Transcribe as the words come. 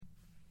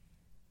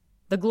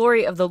The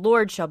glory of the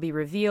Lord shall be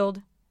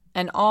revealed,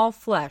 and all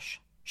flesh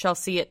shall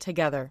see it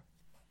together.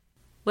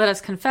 Let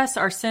us confess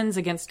our sins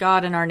against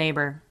God and our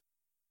neighbor.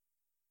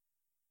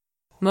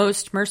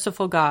 Most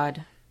merciful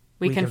God,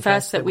 we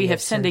confess that we have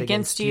sinned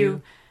against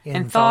you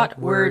in thought,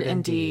 word,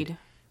 and deed,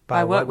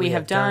 by what we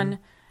have done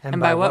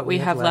and by what we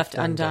have left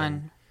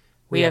undone.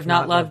 We have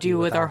not loved you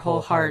with our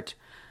whole heart.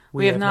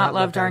 We have not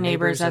loved our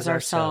neighbors as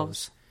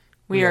ourselves.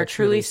 We are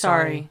truly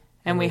sorry,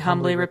 and we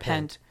humbly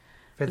repent.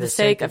 For the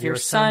sake of your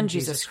Son,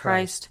 Jesus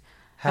Christ,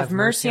 have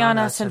mercy on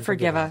us and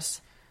forgive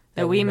us,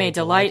 that we may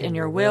delight in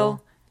your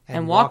will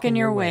and walk in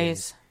your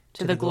ways,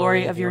 to the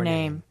glory of your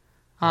name.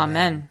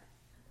 Amen.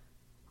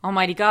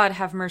 Almighty God,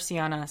 have mercy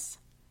on us.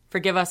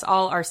 Forgive us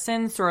all our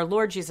sins through our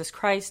Lord Jesus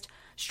Christ.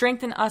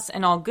 Strengthen us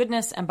in all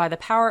goodness, and by the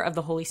power of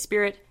the Holy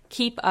Spirit,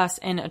 keep us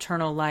in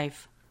eternal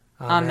life.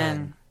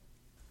 Amen.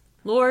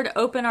 Lord,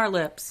 open our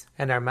lips,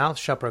 and our mouth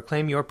shall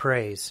proclaim your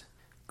praise.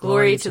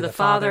 Glory to the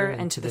Father,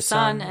 and to the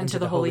Son, and to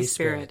the Holy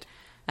Spirit,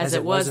 as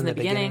it was in the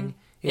beginning,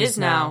 is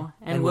now,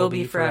 and will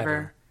be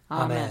forever.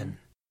 Amen.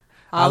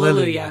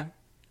 Alleluia.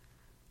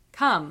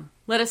 Come,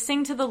 let us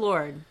sing to the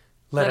Lord.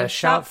 Let us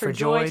shout for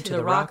joy to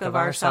the rock of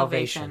our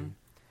salvation.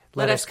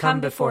 Let us come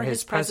before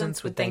his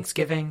presence with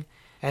thanksgiving,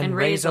 and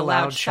raise a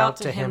loud shout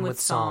to him with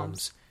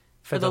psalms.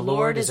 For the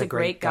Lord is a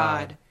great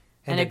God,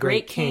 and a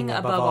great King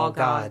above all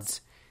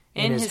gods.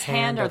 In his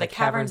hand are the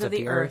caverns of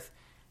the earth,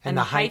 and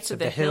the heights of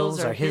the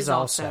hills are his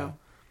also.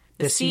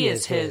 The sea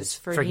is his,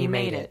 for he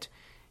made it,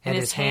 and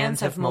his hands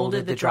have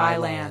molded the dry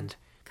land.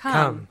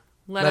 Come,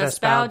 let us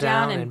bow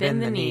down and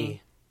bend the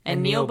knee,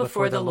 and kneel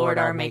before the Lord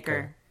our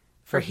Maker.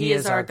 For he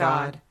is our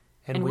God,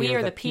 and we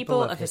are the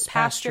people of his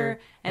pasture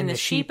and the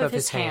sheep of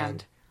his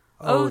hand.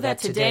 Oh, that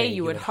today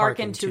you would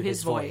hearken to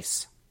his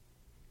voice.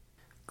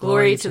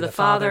 Glory to the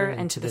Father,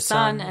 and to the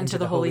Son, and to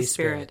the Holy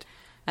Spirit,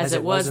 as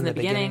it was in the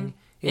beginning,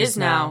 is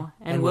now,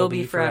 and will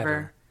be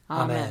forever.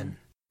 Amen.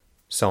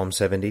 Psalm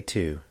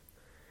 72.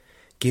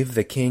 Give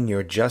the king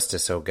your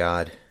justice, O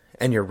God,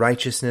 and your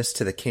righteousness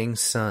to the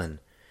king's son,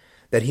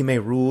 that he may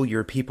rule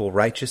your people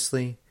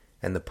righteously,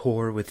 and the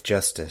poor with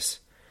justice,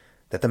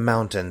 that the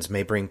mountains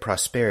may bring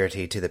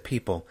prosperity to the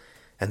people,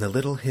 and the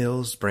little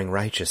hills bring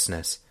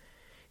righteousness.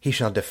 He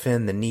shall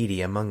defend the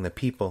needy among the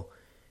people.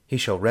 He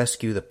shall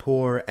rescue the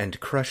poor and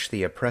crush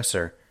the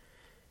oppressor.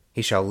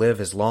 He shall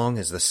live as long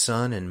as the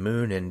sun and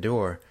moon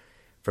endure,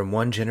 from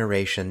one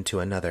generation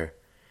to another.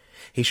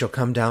 He shall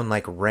come down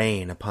like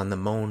rain upon the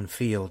mown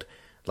field,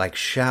 like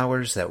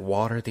showers that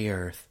water the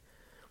earth.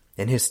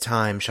 In his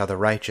time shall the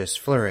righteous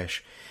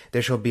flourish.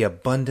 There shall be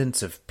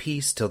abundance of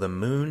peace till the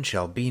moon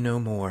shall be no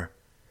more.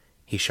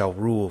 He shall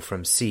rule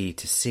from sea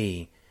to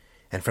sea,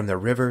 and from the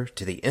river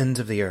to the ends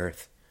of the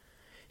earth.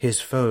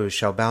 His foes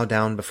shall bow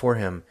down before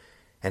him,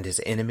 and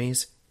his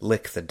enemies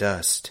lick the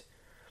dust.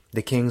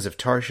 The kings of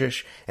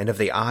Tarshish and of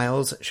the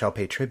isles shall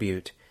pay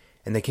tribute,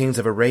 and the kings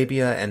of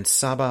Arabia and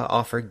Saba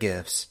offer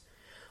gifts.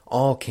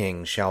 All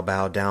kings shall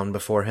bow down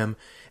before him,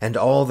 and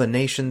all the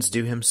nations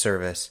do him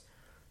service.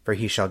 For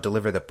he shall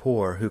deliver the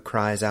poor who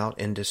cries out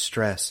in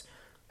distress,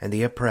 and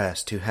the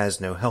oppressed who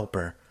has no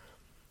helper.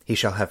 He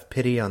shall have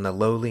pity on the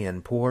lowly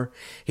and poor.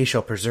 He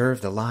shall preserve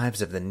the lives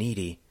of the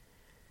needy.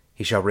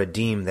 He shall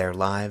redeem their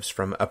lives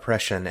from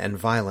oppression and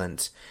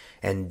violence,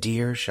 and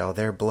dear shall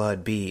their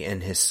blood be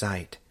in his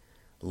sight.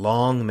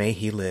 Long may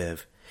he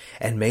live,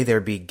 and may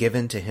there be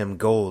given to him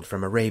gold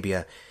from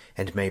Arabia,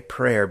 and may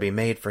prayer be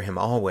made for him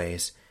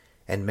always,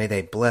 and may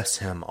they bless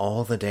him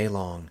all the day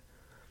long.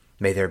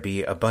 May there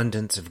be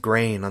abundance of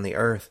grain on the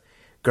earth,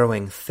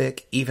 growing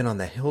thick even on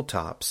the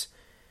hilltops.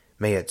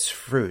 May its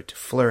fruit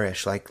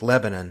flourish like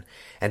Lebanon,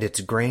 and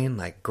its grain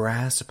like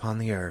grass upon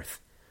the earth.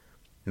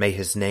 May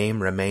his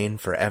name remain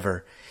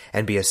forever,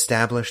 and be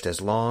established as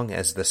long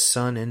as the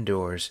sun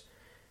endures.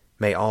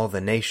 May all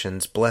the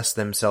nations bless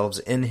themselves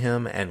in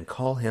him and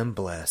call him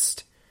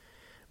blessed.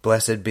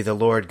 Blessed be the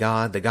Lord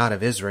God, the God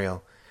of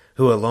Israel,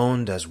 who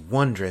alone does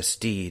wondrous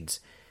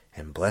deeds,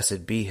 and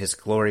blessed be his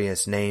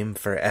glorious name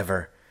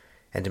forever.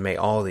 And may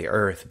all the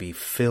earth be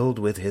filled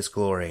with his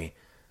glory.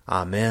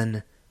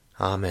 Amen.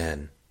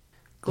 Amen.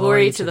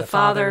 Glory to the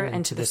Father,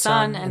 and to the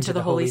Son, and to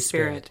the Holy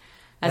Spirit,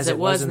 as it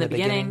was in the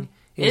beginning,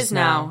 is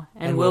now,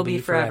 and will be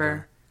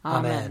forever.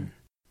 Amen.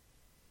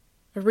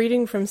 A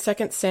reading from 2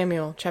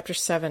 Samuel, chapter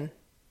 7.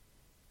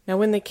 Now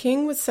when the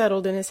king was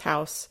settled in his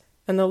house,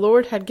 and the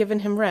Lord had given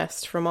him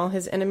rest from all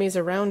his enemies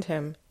around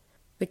him,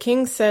 the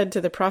king said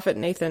to the prophet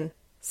Nathan,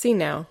 See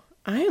now,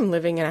 I am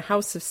living in a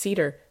house of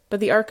cedar, but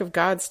the ark of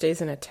God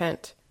stays in a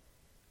tent.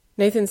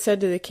 Nathan said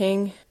to the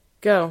king,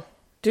 Go,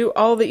 do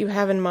all that you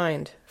have in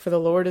mind, for the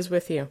Lord is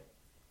with you.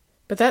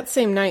 But that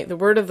same night the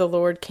word of the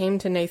Lord came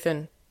to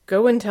Nathan,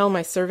 Go and tell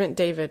my servant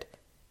David,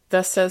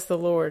 Thus says the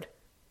Lord,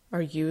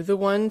 Are you the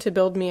one to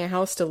build me a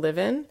house to live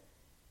in?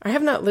 I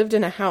have not lived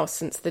in a house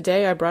since the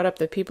day I brought up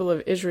the people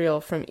of Israel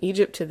from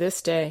Egypt to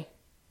this day,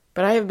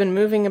 but I have been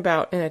moving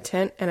about in a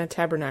tent and a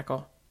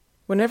tabernacle.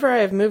 Whenever I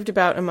have moved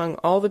about among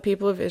all the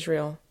people of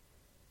Israel,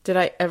 did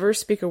I ever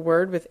speak a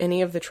word with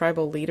any of the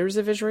tribal leaders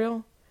of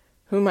Israel,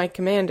 whom I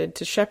commanded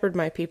to shepherd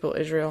my people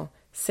Israel,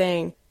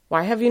 saying,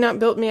 Why have you not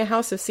built me a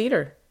house of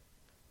cedar?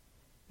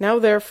 Now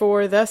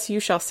therefore, thus you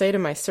shall say to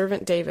my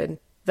servant David,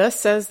 Thus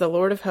says the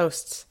Lord of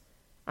hosts,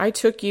 I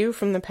took you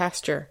from the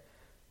pasture,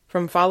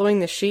 from following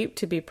the sheep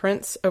to be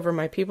prince over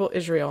my people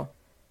Israel.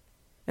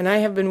 And I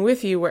have been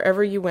with you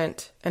wherever you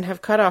went, and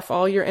have cut off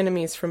all your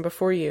enemies from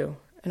before you,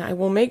 and I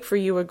will make for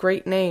you a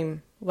great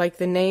name, like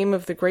the name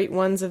of the great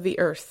ones of the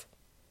earth.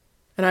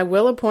 And I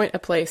will appoint a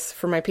place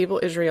for my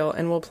people Israel,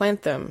 and will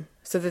plant them,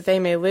 so that they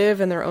may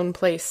live in their own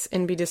place,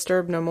 and be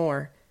disturbed no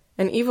more,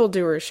 and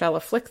evildoers shall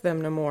afflict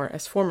them no more,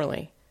 as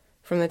formerly,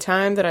 from the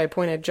time that I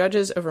appointed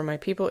judges over my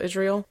people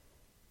Israel,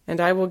 and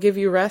I will give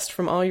you rest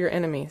from all your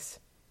enemies.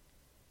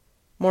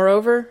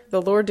 Moreover,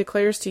 the Lord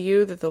declares to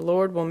you that the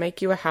Lord will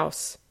make you a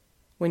house.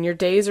 When your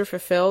days are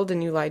fulfilled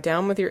and you lie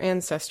down with your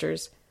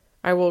ancestors,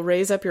 I will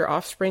raise up your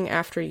offspring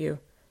after you,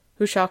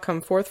 who shall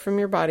come forth from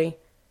your body,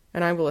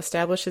 and I will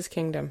establish his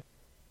kingdom.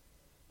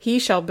 He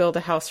shall build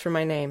a house for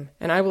my name,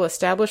 and I will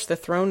establish the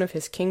throne of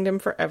his kingdom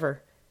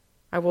forever.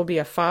 I will be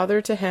a father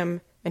to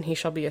him, and he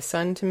shall be a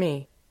son to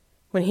me.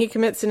 When he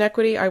commits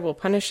iniquity, I will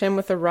punish him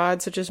with a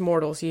rod such as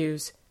mortals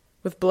use,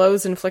 with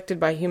blows inflicted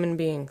by human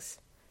beings.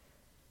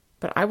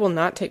 But I will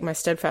not take my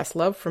steadfast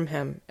love from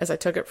him, as I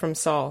took it from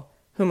Saul,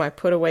 whom I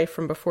put away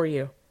from before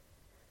you.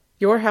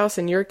 Your house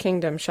and your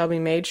kingdom shall be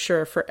made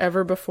sure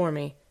forever before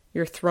me.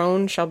 Your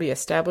throne shall be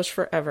established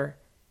forever.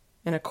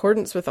 In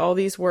accordance with all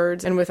these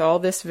words and with all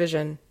this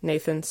vision,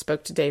 Nathan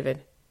spoke to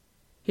David.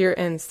 Here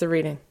ends the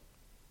reading.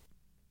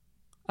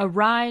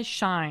 Arise,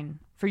 shine,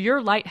 for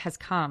your light has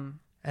come,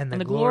 and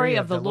the glory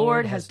of the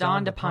Lord has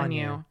dawned upon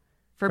you.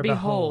 For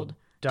behold,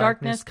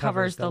 darkness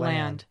covers the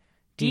land,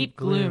 deep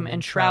gloom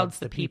enshrouds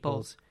the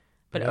peoples.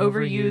 But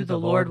over you the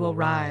Lord will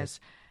rise,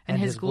 and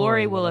his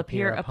glory will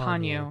appear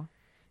upon you.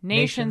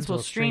 Nations will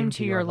stream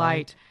to your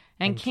light,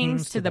 and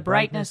kings to the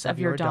brightness of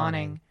your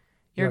dawning.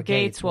 Your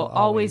gates will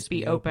always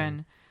be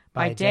open.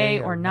 By day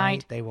or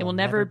night they will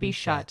never be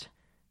shut.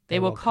 They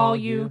will call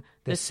you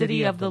the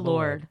city of the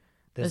Lord,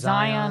 the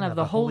Zion of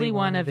the Holy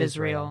One of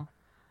Israel.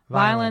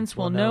 Violence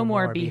will no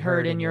more be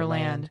heard in your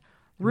land,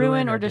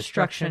 ruin or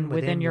destruction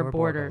within your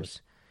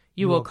borders.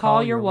 You will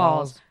call your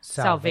walls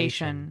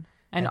salvation,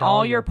 and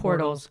all your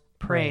portals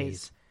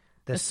praise.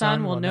 The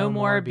sun will no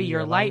more be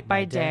your light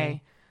by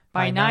day.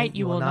 By night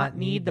you will not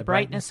need the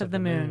brightness of the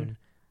moon.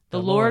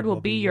 The Lord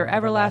will be your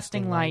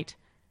everlasting light,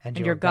 and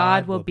your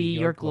God will be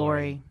your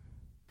glory.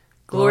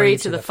 Glory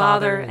to the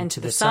Father, and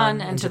to the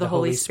Son, and to the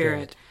Holy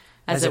Spirit,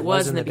 as it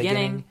was in the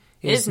beginning,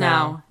 is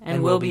now,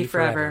 and will be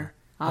forever.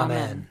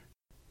 Amen.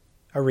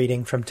 A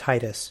reading from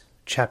Titus,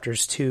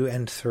 chapters 2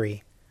 and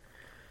 3.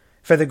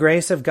 For the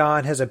grace of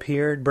God has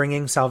appeared,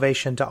 bringing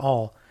salvation to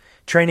all,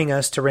 training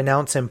us to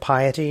renounce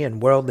impiety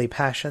and worldly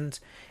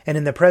passions, and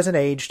in the present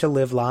age to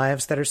live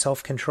lives that are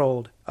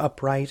self-controlled,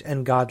 upright,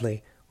 and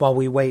godly, while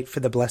we wait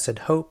for the blessed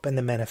hope and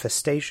the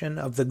manifestation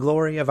of the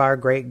glory of our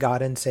great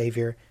God and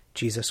Savior,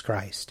 Jesus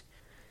Christ.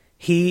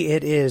 He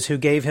it is who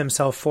gave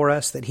himself for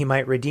us that he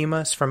might redeem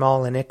us from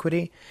all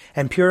iniquity,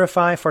 and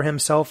purify for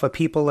himself a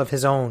people of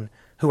his own,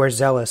 who are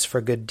zealous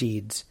for good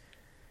deeds.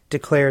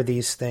 Declare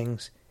these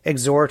things,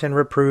 exhort and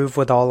reprove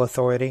with all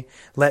authority,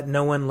 let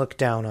no one look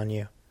down on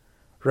you.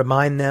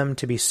 Remind them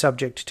to be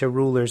subject to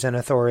rulers and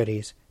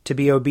authorities, to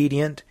be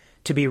obedient,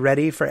 to be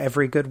ready for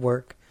every good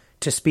work,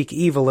 to speak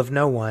evil of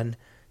no one,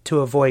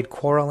 to avoid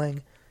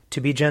quarreling, to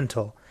be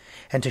gentle,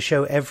 and to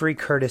show every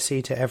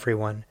courtesy to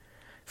everyone.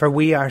 For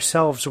we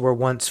ourselves were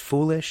once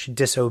foolish,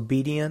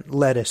 disobedient,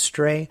 led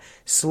astray,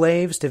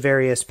 slaves to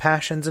various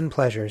passions and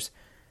pleasures,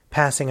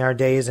 passing our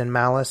days in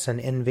malice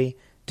and envy,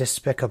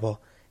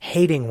 despicable,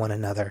 hating one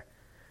another.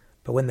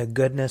 But when the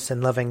goodness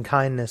and loving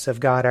kindness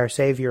of God our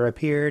Savior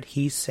appeared,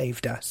 he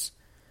saved us,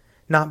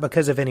 not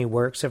because of any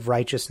works of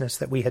righteousness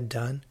that we had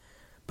done,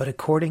 but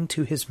according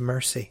to his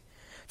mercy,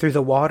 through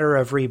the water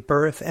of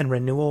rebirth and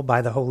renewal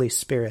by the Holy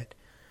Spirit.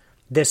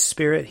 This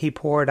Spirit he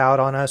poured out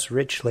on us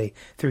richly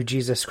through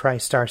Jesus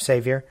Christ our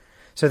Savior,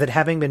 so that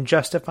having been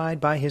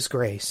justified by his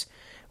grace,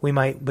 we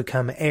might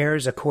become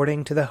heirs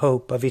according to the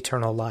hope of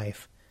eternal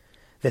life.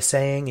 The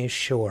saying is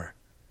sure.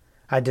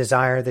 I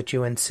desire that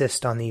you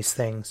insist on these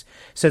things,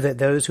 so that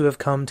those who have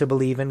come to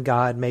believe in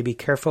God may be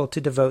careful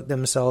to devote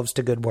themselves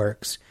to good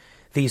works.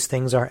 These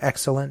things are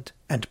excellent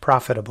and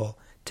profitable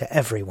to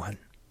everyone.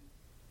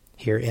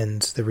 Here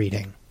ends the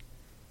reading.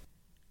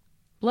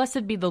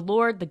 Blessed be the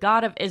Lord, the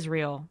God of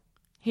Israel.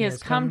 He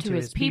has come to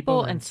his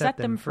people and set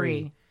them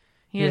free.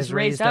 He has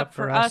raised up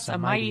for us a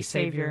mighty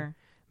Savior,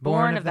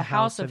 born of the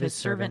house of his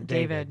servant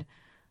David.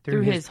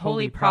 Through his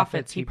holy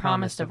prophets he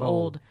promised of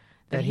old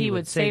that he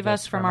would save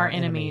us from our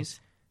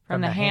enemies,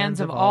 from the hands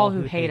of all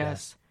who hate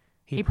us.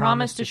 He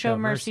promised to show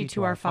mercy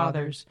to our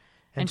fathers,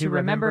 and to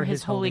remember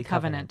his holy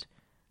covenant.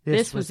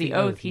 This was the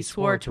oath he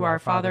swore to our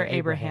father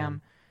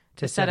Abraham,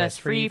 to set us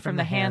free from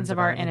the hands of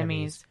our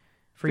enemies,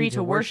 free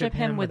to worship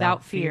him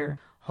without fear,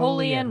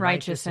 holy and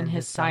righteous in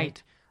his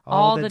sight,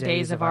 all the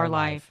days of our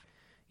life.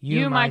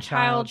 You, my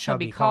child, shall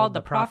be called the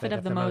prophet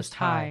of the Most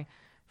High,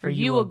 for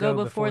you will go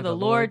before the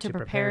Lord to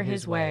prepare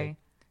his way,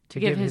 to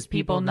give his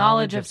people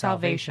knowledge of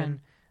salvation,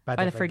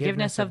 by the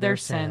forgiveness of their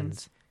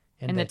sins.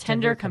 In the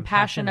tender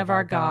compassion of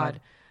our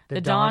God,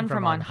 the dawn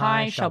from on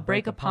high shall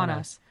break upon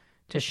us,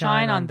 to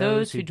shine on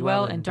those who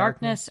dwell in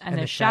darkness and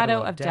the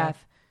shadow of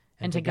death,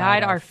 and to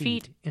guide our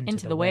feet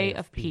into the way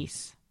of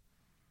peace.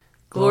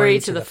 Glory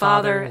to the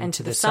Father, and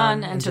to the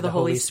Son, and to the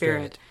Holy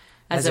Spirit,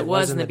 as it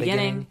was in the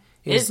beginning,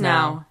 is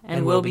now,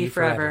 and will be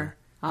forever.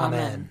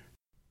 Amen.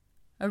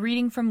 A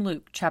reading from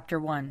Luke, chapter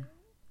 1.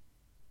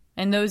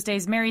 In those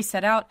days Mary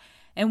set out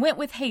and went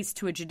with haste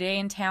to a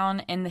Judean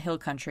town in the hill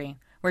country,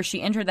 where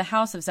she entered the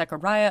house of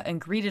Zechariah and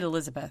greeted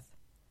Elizabeth.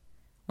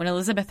 When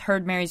Elizabeth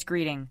heard Mary's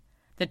greeting,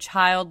 the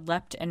child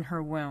leapt in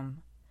her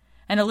womb.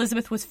 And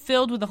Elizabeth was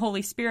filled with the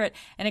Holy Spirit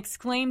and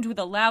exclaimed with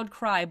a loud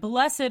cry,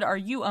 "Blessed are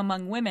you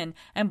among women,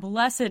 and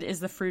blessed is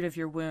the fruit of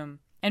your womb.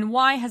 And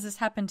why has this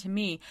happened to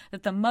me,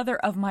 that the mother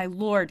of my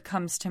Lord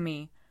comes to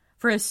me?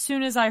 For as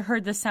soon as I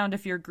heard the sound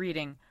of your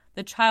greeting,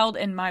 the child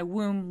in my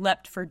womb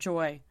leapt for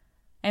joy.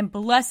 And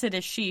blessed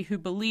is she who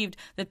believed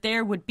that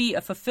there would be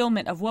a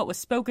fulfillment of what was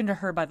spoken to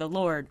her by the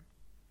Lord."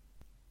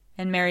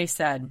 And Mary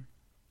said,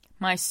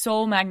 "My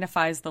soul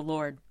magnifies the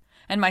Lord,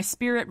 and my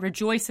spirit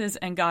rejoices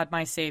in God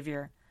my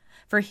Savior.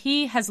 For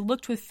he has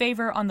looked with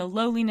favor on the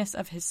lowliness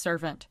of his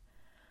servant.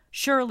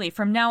 Surely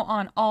from now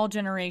on all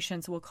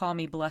generations will call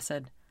me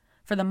blessed.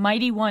 For the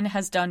Mighty One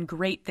has done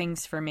great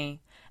things for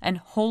me, and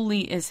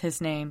holy is his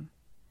name.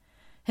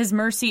 His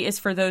mercy is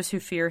for those who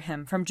fear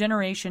him, from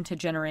generation to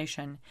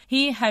generation.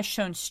 He has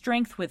shown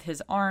strength with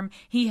his arm.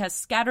 He has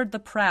scattered the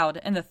proud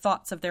in the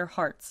thoughts of their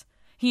hearts.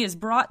 He has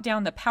brought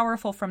down the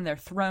powerful from their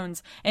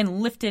thrones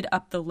and lifted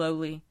up the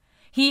lowly.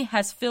 He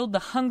has filled the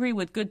hungry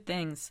with good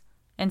things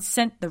and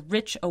sent the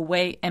rich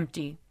away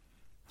empty.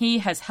 He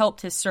has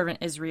helped his servant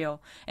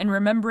Israel in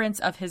remembrance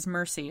of his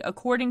mercy,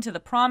 according to the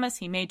promise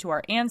he made to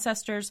our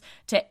ancestors,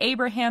 to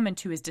Abraham and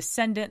to his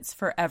descendants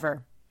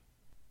forever."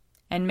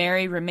 And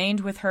Mary remained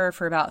with her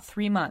for about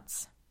 3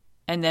 months,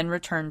 and then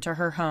returned to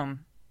her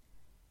home.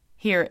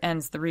 Here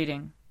ends the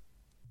reading.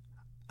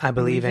 I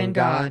believe in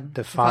God,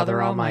 the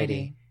Father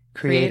Almighty,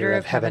 creator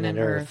of heaven and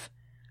earth.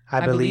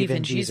 I believe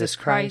in Jesus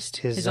Christ,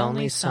 his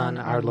only Son,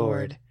 our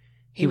Lord.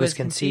 He was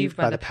conceived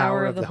by the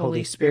power of the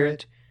Holy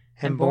Spirit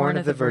and born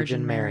of the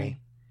Virgin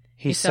Mary.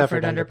 He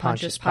suffered under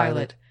Pontius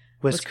Pilate,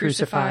 was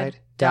crucified,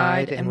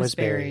 died, and was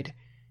buried.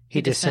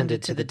 He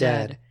descended to the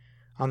dead.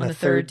 On the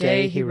third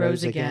day he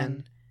rose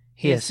again.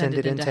 He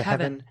ascended into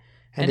heaven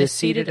and is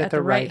seated at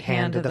the right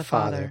hand of the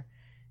Father.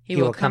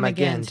 He will come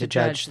again to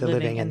judge the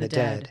living and the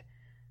dead.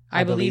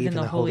 I believe in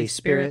the Holy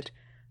Spirit,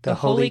 the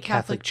Holy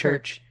Catholic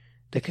Church,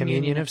 the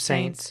communion of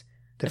saints,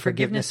 the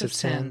forgiveness of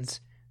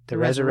sins, the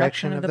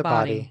resurrection of the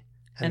body,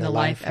 and the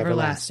life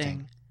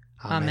everlasting.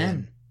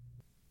 Amen.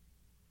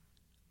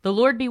 The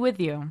Lord be with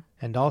you.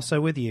 And also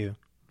with you.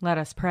 Let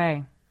us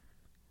pray.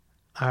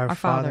 Our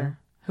Father,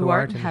 who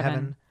art in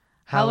heaven,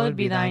 hallowed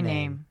be thy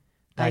name.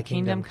 Thy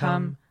kingdom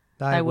come,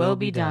 thy will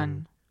be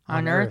done,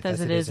 on earth as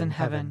it is in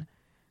heaven.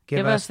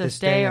 Give us this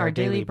day our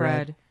daily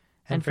bread,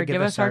 and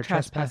forgive us our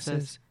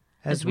trespasses,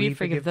 as we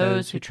forgive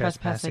those who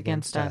trespass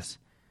against us.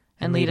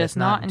 And lead us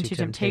not into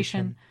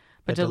temptation,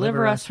 but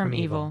deliver us from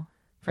evil.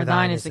 For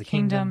thine is the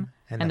kingdom,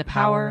 and the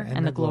power,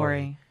 and the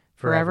glory,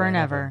 forever and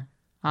ever.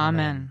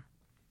 Amen.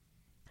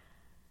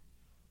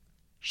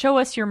 Show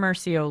us your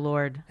mercy, O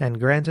Lord, and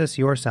grant us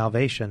your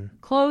salvation.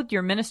 Clothe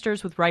your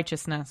ministers with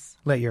righteousness.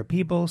 Let your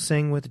people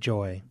sing with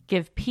joy.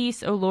 Give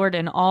peace, O Lord,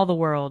 in all the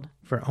world.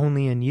 For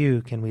only in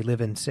you can we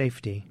live in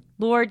safety.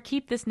 Lord,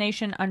 keep this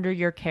nation under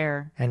your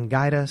care, and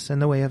guide us in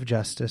the way of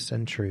justice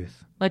and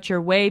truth. Let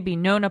your way be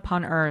known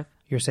upon earth,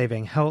 your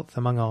saving health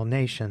among all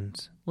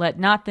nations. Let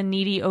not the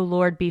needy, O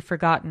Lord, be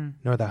forgotten,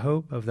 nor the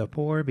hope of the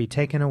poor be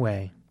taken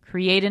away.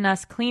 Create in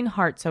us clean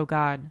hearts, O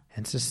God,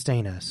 and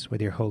sustain us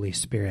with your Holy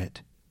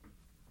Spirit.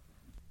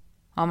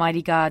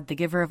 Almighty God, the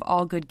giver of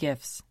all good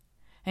gifts,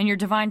 in your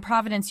divine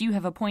providence you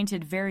have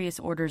appointed various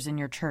orders in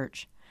your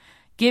church.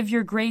 Give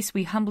your grace,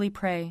 we humbly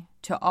pray,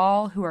 to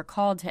all who are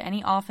called to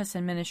any office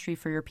and ministry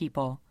for your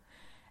people,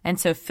 and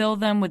so fill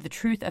them with the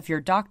truth of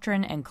your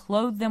doctrine and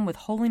clothe them with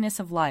holiness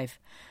of life,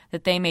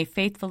 that they may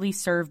faithfully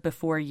serve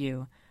before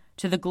you,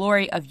 to the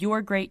glory of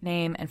your great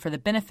name and for the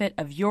benefit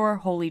of your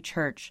holy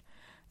church.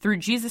 Through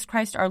Jesus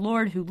Christ our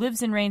Lord, who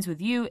lives and reigns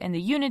with you in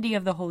the unity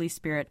of the Holy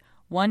Spirit,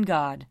 one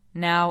God,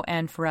 now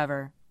and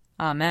forever.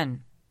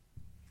 Amen.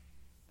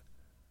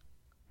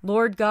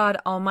 Lord God,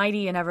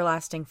 almighty and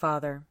everlasting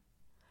Father,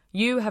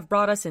 you have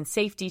brought us in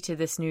safety to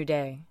this new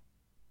day.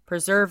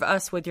 Preserve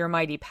us with your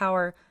mighty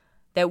power,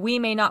 that we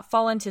may not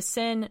fall into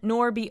sin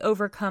nor be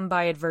overcome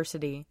by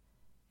adversity,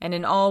 and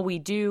in all we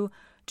do,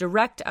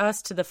 direct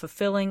us to the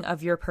fulfilling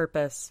of your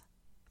purpose.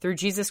 Through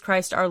Jesus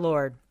Christ our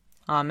Lord.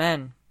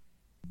 Amen.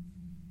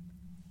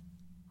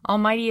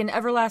 Almighty and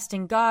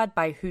everlasting God,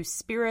 by whose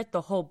Spirit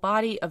the whole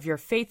body of your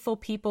faithful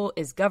people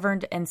is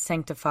governed and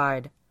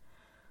sanctified,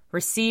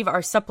 receive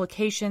our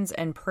supplications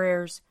and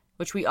prayers,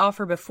 which we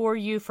offer before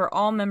you for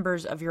all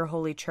members of your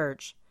holy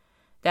church,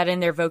 that in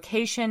their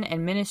vocation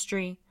and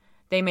ministry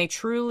they may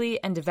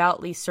truly and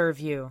devoutly serve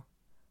you.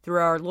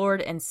 Through our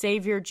Lord and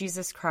Savior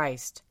Jesus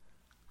Christ.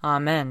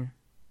 Amen.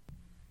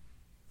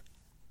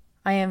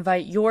 I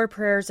invite your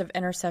prayers of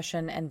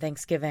intercession and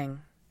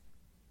thanksgiving.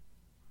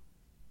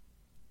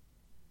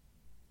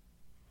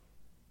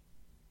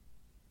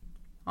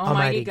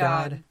 Almighty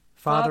God,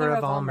 Father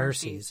of all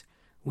mercies,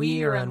 we,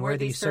 your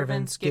unworthy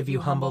servants, give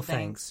you humble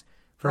thanks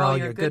for all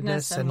your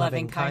goodness and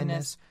loving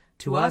kindness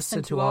to us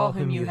and to all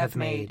whom you have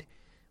made.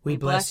 We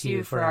bless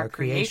you for our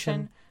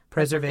creation,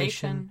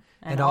 preservation,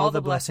 and all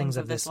the blessings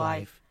of this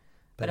life,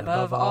 but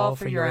above all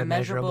for your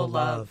immeasurable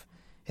love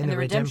in the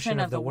redemption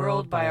of the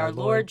world by our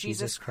Lord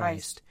Jesus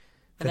Christ,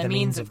 for the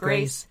means of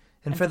grace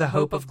and for the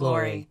hope of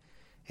glory.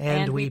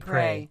 And we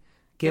pray,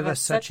 give us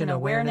such an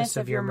awareness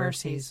of your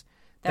mercies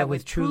that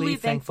with truly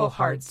thankful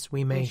hearts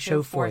we may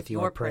show forth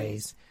your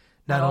praise,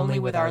 not only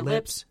with our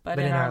lips, but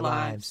in our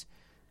lives,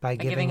 by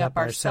giving up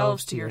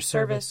ourselves to your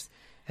service,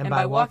 and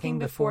by walking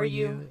before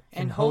you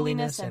in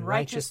holiness and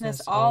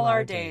righteousness all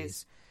our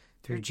days,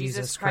 through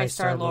Jesus Christ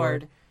our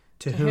Lord,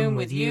 to whom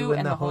with you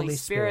and the Holy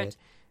Spirit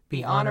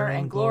be honor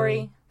and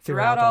glory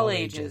throughout all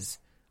ages.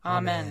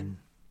 Amen.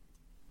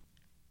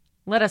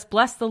 Let us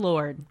bless the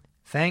Lord.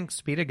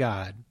 Thanks be to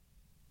God.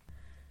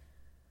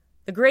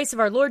 The grace of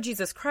our Lord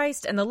Jesus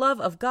Christ and the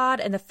love of God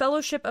and the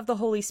fellowship of the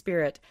Holy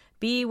Spirit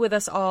be with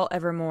us all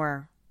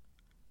evermore.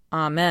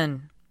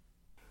 Amen.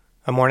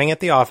 A Morning at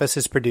the Office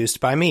is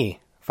produced by me,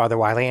 Father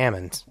Wiley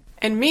Ammons.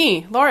 And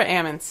me, Laura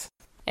Ammons.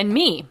 And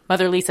me,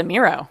 Mother Lisa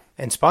Meirow.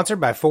 And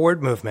sponsored by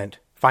Forward Movement.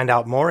 Find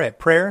out more at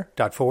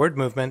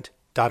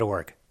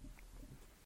prayer.forwardmovement.org.